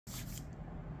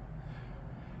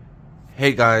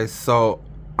Hey guys, so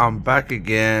I'm back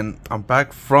again. I'm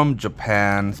back from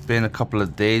Japan. It's been a couple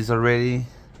of days already.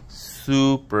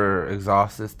 Super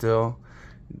exhausted still.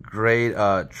 Great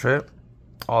trip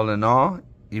all in all,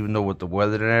 even though with the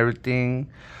weather and everything.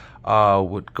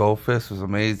 With GoFest was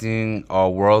amazing.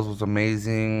 Worlds was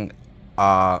amazing.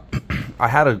 I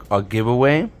had a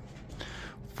giveaway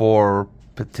for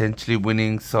potentially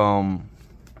winning some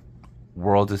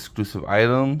world exclusive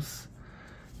items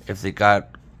if they got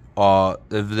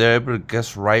if they're able to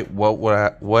guess right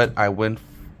what I went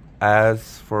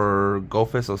as for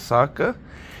GoFest Osaka.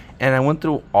 And I went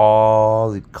through all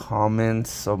the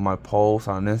comments of my posts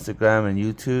on Instagram and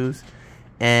YouTube,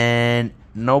 and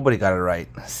nobody got it right,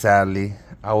 sadly.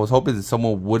 I was hoping that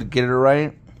someone would get it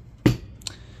right,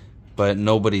 but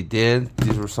nobody did.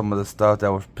 These were some of the stuff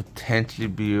that would potentially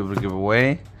be able to give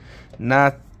away.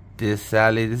 Not this,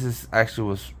 sadly. This is actually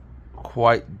was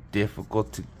quite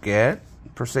difficult to get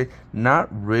per se. Not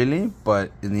really,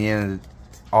 but in the end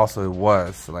also it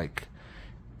was. Like,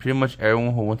 pretty much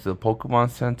everyone who went to the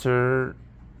Pokemon Center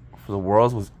for the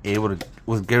Worlds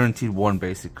was guaranteed one,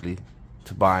 basically,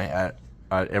 to buy at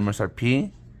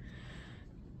MSRP.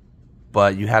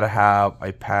 But you had to have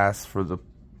a pass for the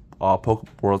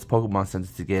World's Pokemon Center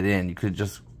to get in. You couldn't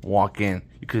just walk in.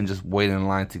 You couldn't just wait in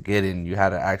line to get in. You had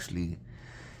to actually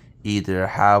either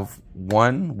have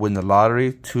one, win the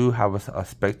lottery, two, have a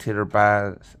spectator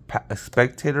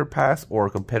pass or a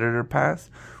competitor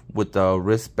pass with the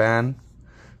wristband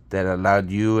that allowed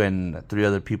you and 3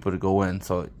 other people to go in.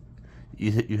 So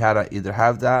you had to either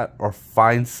have that or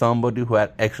find somebody who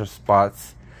had extra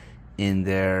spots in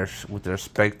there with their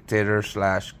spectator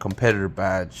 / competitor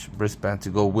badge wristband to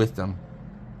go with them.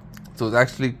 So it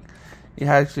actually, you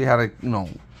actually had to,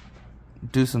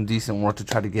 do some decent work to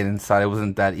try to get inside. It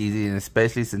wasn't that easy, and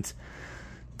especially since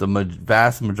the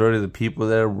vast majority of the people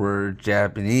there were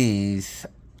Japanese.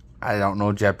 I don't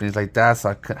know Japanese like that,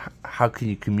 so how can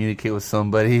you communicate with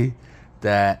somebody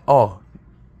that, oh,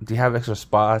 do you have extra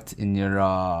spots in your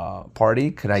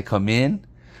party? Could I come in?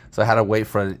 So I had to wait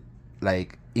for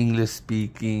like English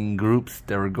speaking groups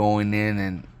that were going in,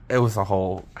 and it was a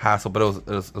whole hassle, but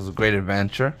it was a great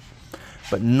adventure.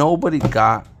 But nobody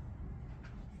got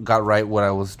right what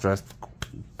I was dressed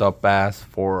up as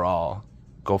for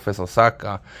GoFest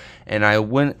Osaka, and I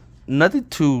went nothing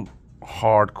too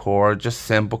hardcore, just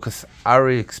simple, because I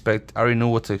already knew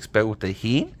what to expect with the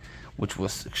heat, which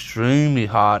was extremely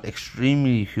hot,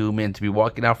 extremely humid. To be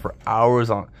walking out for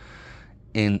hours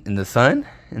in the sun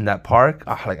in that park,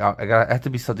 I had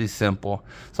to be something simple.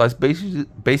 So I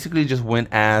basically just went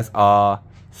as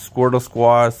Squirtle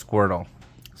Squad Squirtle.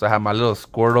 So I had my little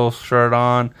Squirtle shirt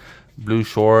on, blue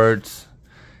shorts,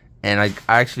 and I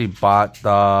actually bought the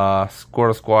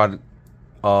Squirtle Squad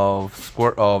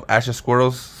of Asher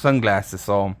Squirtle's sunglasses.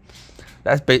 So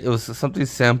it was something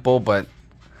simple but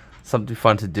something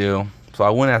fun to do. So I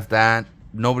went as that.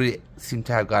 Nobody seemed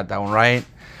to have got that one right.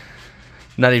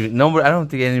 Nobody. I don't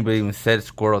think anybody even said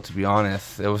Squirtle, to be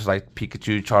honest. It was like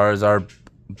Pikachu, Charizard,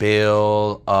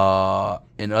 Bill,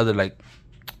 and other like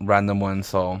random ones.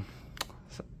 So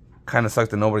kind of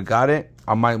sucked that nobody got it.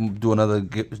 I might do another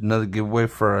giveaway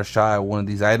for a shot at one of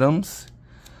these items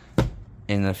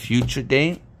in a future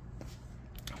date.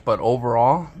 But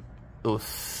overall, it was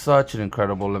such an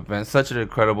incredible event, such an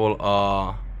incredible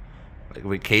like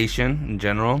vacation in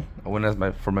general. I went as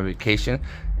for my vacation.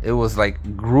 It was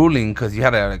like grueling because you had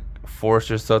to like force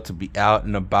yourself to be out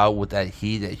and about with that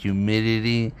heat, that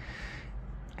humidity,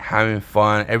 having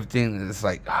fun. Everything is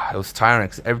like it was tiring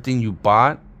because everything you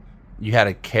bought, you had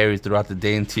to carry throughout the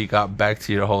day until you got back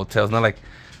to your hotel. It's not like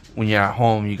when you're at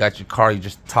home, you got your car, you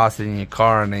just toss it in your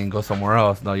car and then go somewhere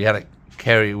else. No, you had to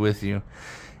carry it with you.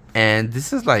 And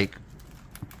this is like,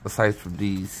 aside from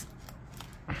these,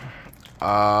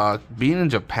 being in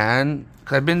Japan,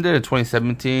 cause I've been there in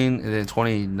 2017 and then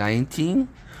 2019.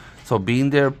 So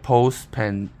being there post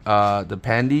the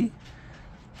pandy,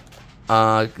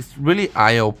 it's really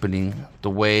eye-opening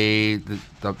the way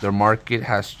their market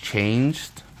has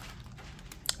changed.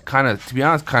 To be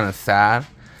honest, kind of sad.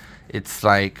 It's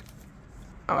like,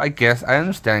 I guess I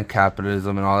understand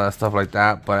capitalism and all that stuff like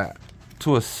that, but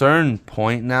to a certain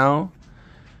point now,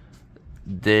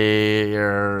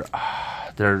 their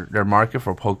market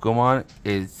for Pokemon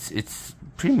it's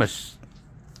pretty much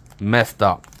messed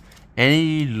up.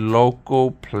 Any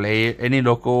local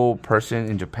person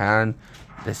in Japan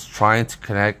that's trying to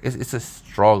connect, it's a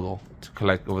struggle to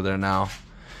collect over there now,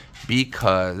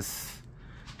 because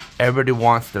everybody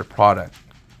wants their product.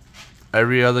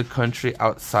 Every other country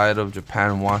outside of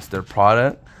Japan wants their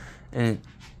product, and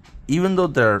even though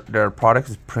their product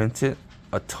is printed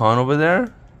a ton over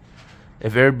there,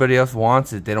 if everybody else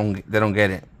wants it, they don't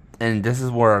get it. And this is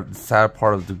where the sad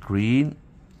part of the greed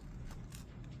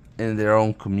in their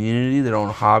own community, their own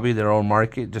hobby, their own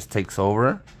market just takes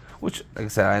over. Which, like I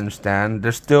said, I understand.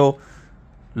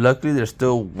 Luckily, there's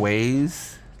still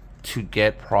ways to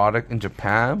get product in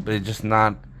Japan, but it's just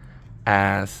not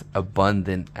as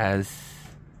abundant as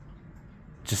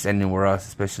just anywhere else,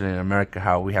 especially in America,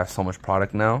 how we have so much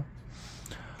product now.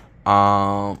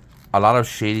 A lot of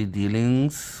shady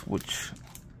dealings, which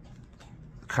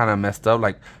kind of messed up.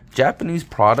 Like, Japanese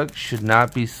products should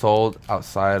not be sold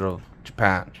outside of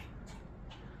Japan.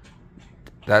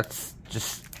 That's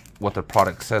just what the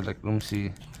product said. Like, let me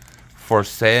see. For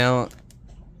sale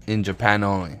in Japan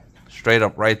only. Straight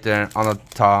up right there on the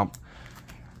top.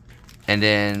 And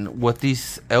then what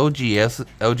these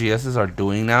LGSs are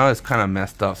doing now is kind of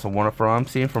messed up. So what I'm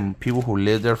seeing from people who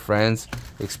live there, friends,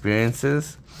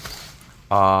 experiences,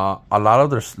 a lot of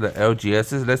the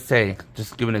LGSs, let's say,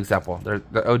 just give an example. The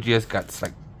LGS got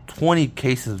like 20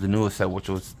 cases of the newest set, which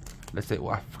was, let's say,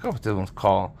 well, I forgot what this one's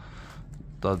called.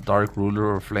 The Dark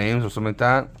Ruler of Flames or something like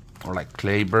that. Or like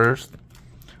Clay Burst.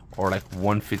 Or like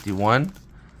 151.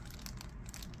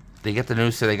 They get the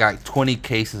news, so they got like 20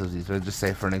 cases of these. Let's just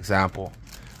say, for an example,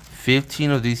 15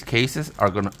 of these cases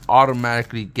are going to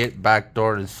automatically get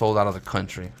backdoored and sold out of the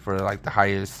country for like the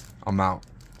highest amount.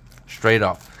 Straight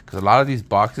up. Because a lot of these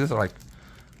boxes are like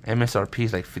MSRP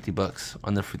is like $50,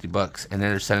 under $50. And then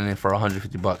they're selling it for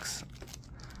 $150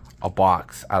 a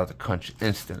box out of the country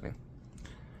instantly.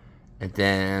 And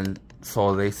then,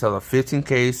 so they sell the 15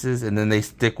 cases, and then they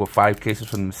stick with 5 cases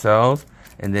for themselves.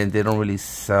 And then they don't really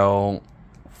sell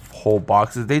whole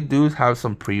boxes. They do have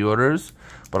some pre-orders,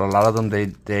 but a lot of them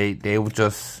they would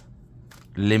just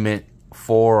limit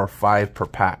 4 or 5 per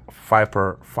pack,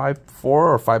 4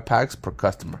 or 5 packs per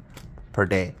customer per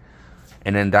day.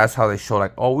 And then that's how they show,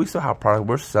 like, oh, we still have product,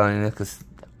 we're selling it, because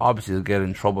obviously they'll get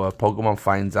in trouble if Pokemon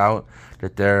finds out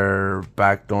that they're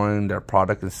backdooring their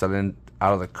product and selling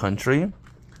out of the country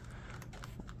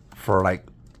for like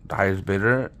the highest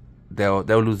bidder. They'll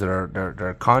lose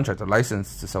their contract, their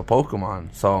license to sell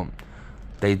Pokemon. So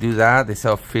they do that. They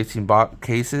sell 15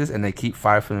 cases and they keep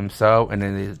 5 for themselves. And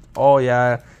then they, oh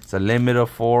yeah, it's a limit of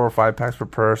 4 or 5 packs per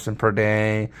person per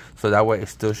day. So that way it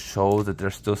still shows that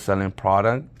they're still selling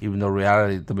product, even though in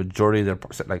reality the majority of their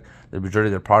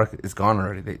product is gone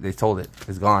already. They sold it.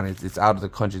 It's gone. It's out of the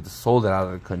country. They sold it out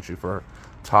of the country for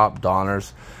top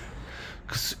dollars.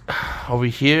 Cause over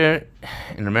here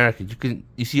in America,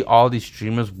 you see all these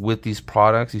streamers with these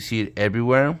products. You see it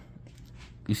everywhere.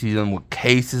 You see them with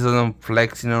cases of them,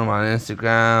 flexing them on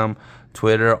Instagram,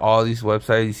 Twitter, all these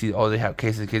websites. You see, oh, they have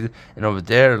cases. And over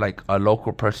there, like a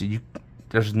local person,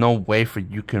 there's no way for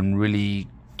you can really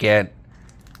get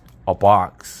a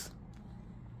box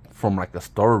from like a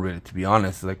store, really, to be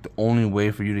honest. Like, the only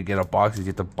way for you to get a box is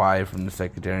you have to buy it from the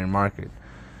secondary market.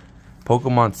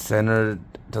 Pokemon Center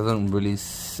doesn't really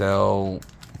sell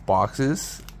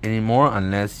boxes anymore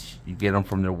unless you get them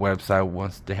from their website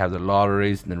once they have the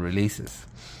lotteries and the releases.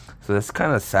 So that's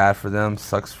kind of sad for them.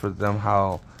 Sucks for them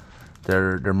how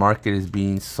their market is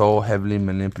being so heavily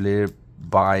manipulated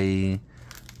by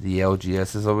the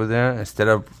LGSs over there. Instead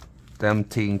of them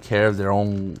taking care of their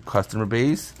own customer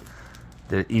base,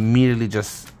 they immediately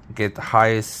just get the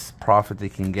highest profit they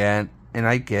can get. And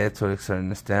I get it to a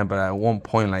certain extent, but at one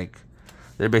point, like,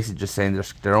 they're basically just saying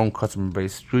their own customer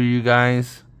base, screw you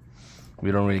guys,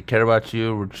 we don't really care about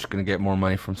you, we're just going to get more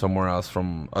money from somewhere else,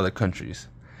 from other countries.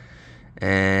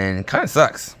 And it kind of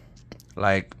sucks.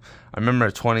 Like, I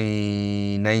remember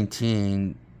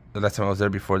 2019, the last time I was there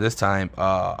before this time,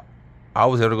 I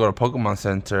was able to go to Pokemon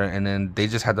Center, and then they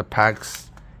just had the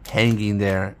packs hanging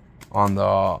there on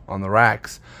the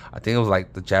racks. I think it was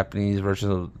like the Japanese version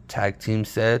of the tag team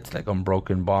sets, like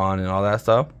Unbroken Bond and all that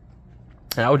stuff.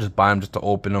 And I would just buy them just to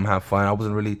open them, have fun. I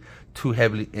wasn't really too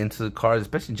heavily into the cards,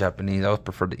 especially Japanese. I always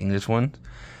prefer the English ones.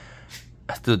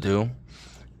 I still do.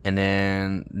 And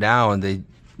then now, and you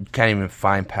can't even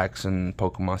find packs in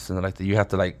Pokemon Center like that. You have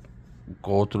to like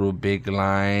go through a big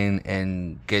line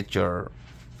and get your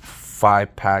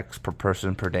 5 packs per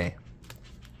person per day,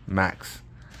 max.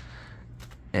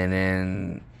 And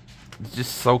then it's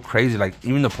just so crazy. Like,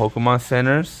 even the Pokemon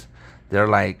centers, they're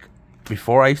like,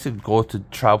 before I used to go to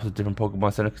travel to different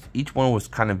Pokemon centers, each one was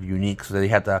kind of unique. So they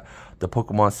had the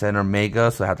Pokemon Center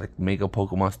Mega, so I had like Mega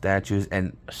Pokemon statues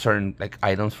and certain like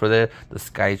items for there. The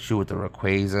Skychu with the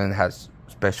Rayquaza has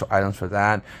special items for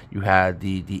that. You had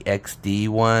the XD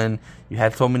one. You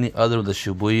had so many other, the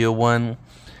Shibuya one.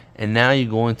 And now you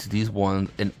go into these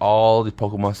ones, and all the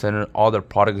Pokemon Center, all their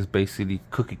product is basically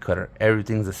cookie cutter.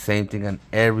 Everything's the same thing on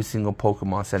every single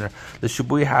Pokemon Center. The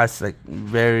Shibuya has like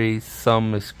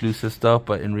some exclusive stuff,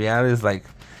 but in reality, it's like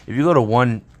if you go to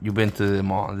one, you've been to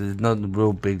them all. There's no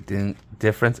real big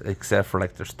difference except for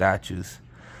like their statues,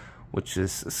 which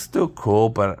is still cool.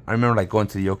 But I remember like going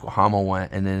to the Yokohama one,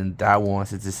 and then that one,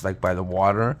 it's just like by the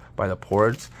water, by the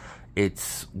ports.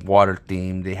 It's water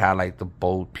themed. They had like the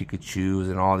boat Pikachus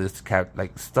and all this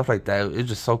like stuff like that. It's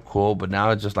just so cool. But now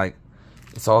it's just like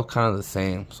it's all kind of the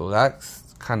same. So that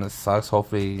kind of sucks.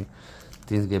 Hopefully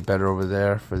things get better over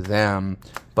there for them.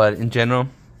 But in general,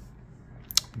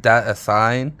 that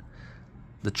aside,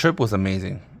 the trip was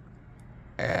amazing.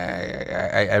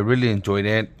 I really enjoyed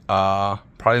it.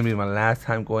 Probably be my last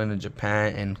time going to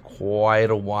Japan in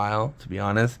quite a while, to be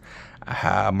honest.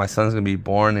 My son's gonna be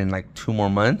born in like 2 more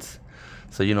months,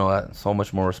 so you know so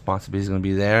much more responsibility is gonna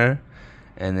be there,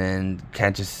 and then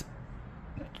can't just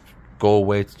go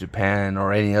away to Japan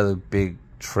or any other big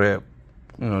trip,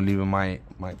 you know, leaving my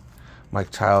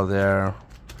child there,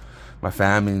 my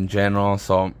family in general.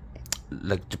 So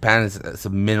like Japan is a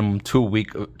minimum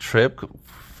 2-week trip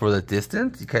for the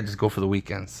distance. You can't just go for the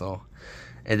weekend. So,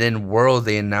 and then World,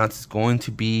 they announced it's going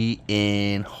to be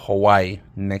in Hawaii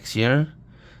next year.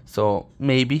 So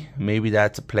maybe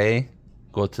that's a play.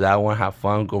 Go to that one, have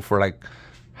fun, go for like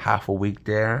half a week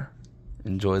there,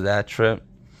 enjoy that trip.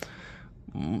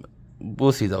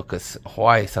 We'll see though, because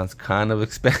Hawaii sounds kind of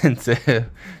expensive,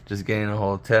 just getting a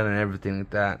hotel and everything like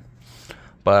that.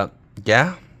 But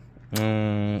yeah,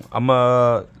 like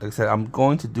I said, I'm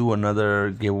going to do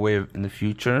another giveaway in the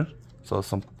future, so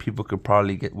some people could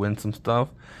probably win some stuff.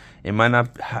 I might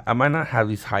not have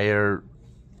these higher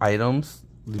items,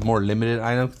 the more limited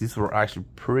items. These were actually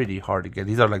pretty hard to get.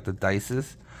 These are like the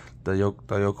dices, the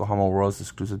Yokohama World's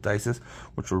exclusive dices,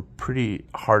 which were pretty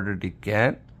harder to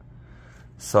get.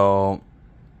 So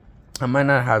I might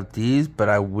not have these, but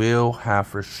I will have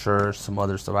for sure some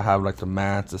other stuff. I have like the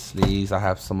mats, the sleeves. I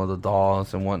have some of the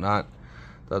dolls and whatnot.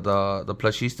 The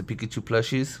plushies, the Pikachu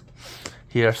plushies.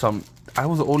 Here are some. I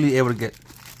was only able to get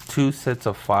 2 sets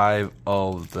of 5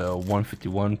 of the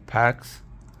 151 packs.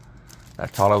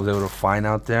 That's all I was able to find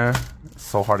out there. It's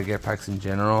so hard to get packs in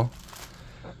general.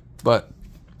 But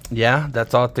yeah,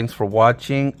 that's all. Thanks for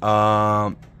watching.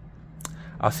 I'll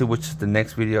see which is the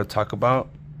next video I'll talk about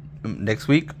next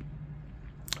week.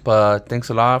 But thanks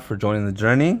a lot for joining the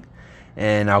journey,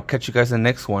 and I'll catch you guys in the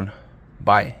next one.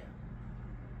 Bye.